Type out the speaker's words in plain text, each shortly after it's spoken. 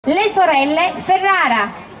Le sorelle Ferrara.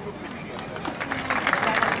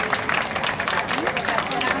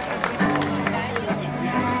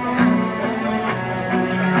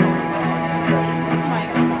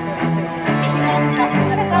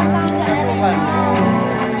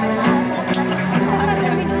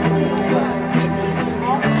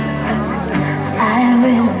 I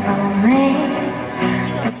will not make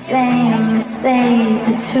the same mistake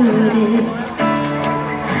that you did.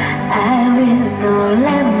 I will not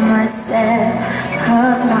let myself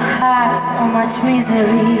cause my heart so much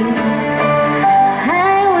misery.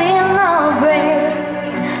 I will not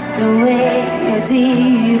break the way you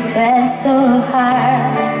did. You felt so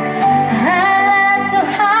hard. I learned to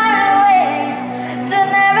hard away to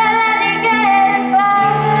never let it get far.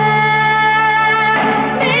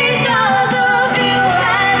 Because of you,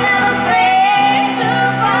 I never strayed too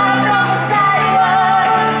far from the sidewalk.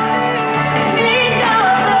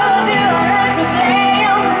 Because of you, I learned to play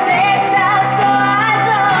on the safe side so I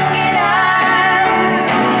don't get hurt.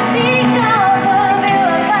 Because of you,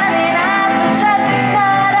 I'm finding out to trust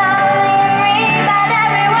not only me but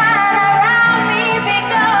everyone around me.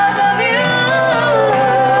 Because of you,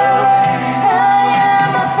 I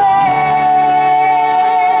am afraid.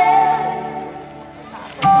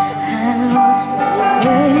 I lost my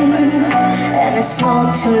way, and it's not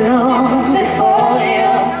too long before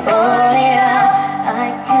you burn it out. I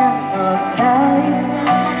cannot lie,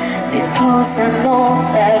 because I know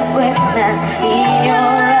that witness in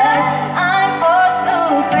your eyes. I'm forced to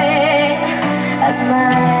fade. I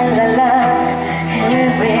smile a lot.